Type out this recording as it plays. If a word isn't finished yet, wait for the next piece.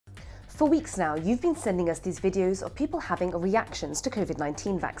For weeks now, you've been sending us these videos of people having reactions to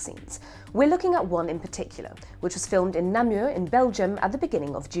Covid-19 vaccines. We're looking at one in particular, which was filmed in Namur in Belgium at the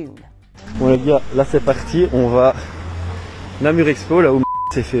beginning of June. Bon les gars, là c'est parti, on va Namur Expo, là où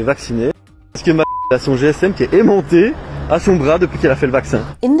s'est fait vacciner. Parce que a son GSM qui est aimanté à son bras depuis qu'elle a fait le vaccin.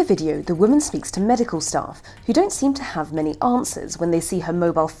 In the video, the woman speaks to medical staff who don't seem to have many answers when they see her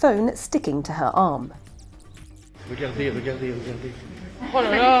mobile phone sticking to her arm. Regardez, regardez, regardez. Oh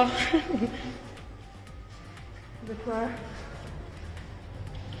là là. De quoi?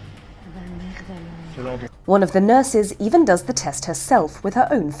 One of the nurses even does the test herself with her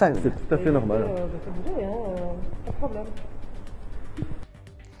own phone. C'est tout à fait normal.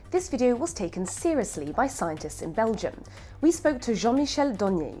 This video was taken seriously by scientists in Belgium. We spoke to Jean-Michel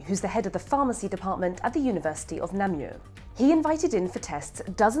Donnier, who's the head of the pharmacy department at the University of Namur. He invited in for tests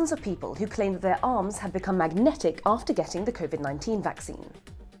dozens of people who claimed that their arms had become magnetic after getting the Covid-19 vaccine.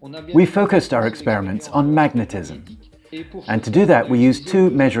 We focused our experiments on magnetism. And to do that, we used two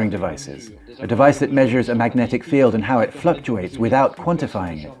measuring devices. A device that measures a magnetic field and how it fluctuates without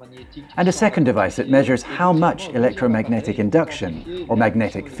quantifying it. And a second device that measures how much electromagnetic induction or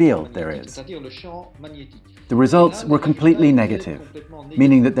magnetic field there is. The results were completely negative,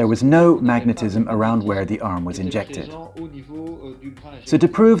 meaning that there was no magnetism around where the arm was injected. So to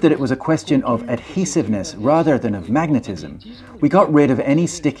prove that it was a question of adhesiveness rather than of magnetism, we got rid of any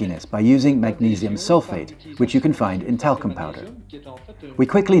stickiness by using magnesium sulfate, which you can find in talcum powder. We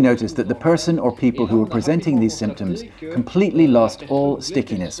quickly noticed that the person or people who were presenting these symptoms completely lost all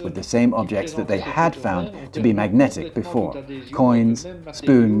stickiness with the same objects that they had found to be magnetic before: coins,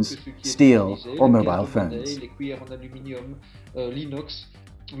 spoons, steel, or mobile phones.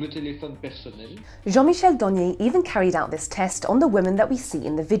 Jean-Michel Donnier even carried out this test on the woman that we see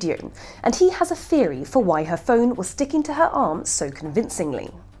in the video, and he has a theory for why her phone was sticking to her arm so convincingly.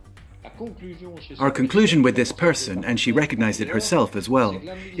 Our conclusion with this person, and she recognized it herself as well,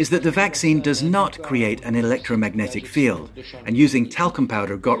 is that the vaccine does not create an electromagnetic field, and using talcum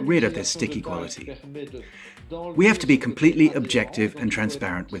powder got rid of this sticky quality. We have to be completely objective and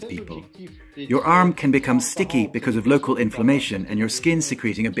transparent with people. Your arm can become sticky because of local inflammation and your skin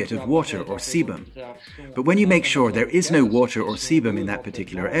secreting a bit of water or sebum. But when you make sure there is no water or sebum in that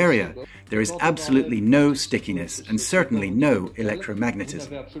particular area, there is absolutely no stickiness and certainly no electromagnetism.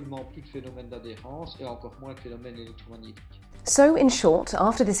 So, in short,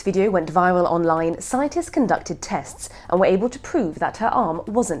 after this video went viral online, scientists conducted tests and were able to prove that her arm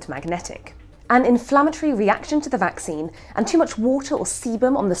wasn't magnetic. An inflammatory reaction to the vaccine and too much water or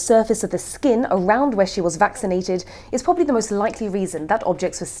sebum on the surface of the skin around where she was vaccinated is probably the most likely reason that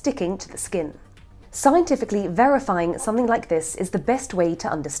objects were sticking to the skin. Scientifically, verifying something like this is the best way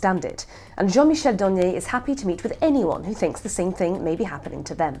to understand it, and Jean-Michel Donnier is happy to meet with anyone who thinks the same thing may be happening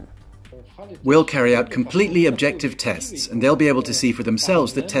to them. We'll carry out completely objective tests, and they'll be able to see for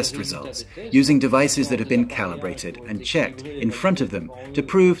themselves the test results, using devices that have been calibrated and checked in front of them to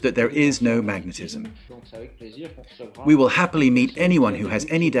prove that there is no magnetism. We will happily meet anyone who has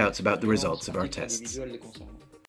any doubts about the results of our tests.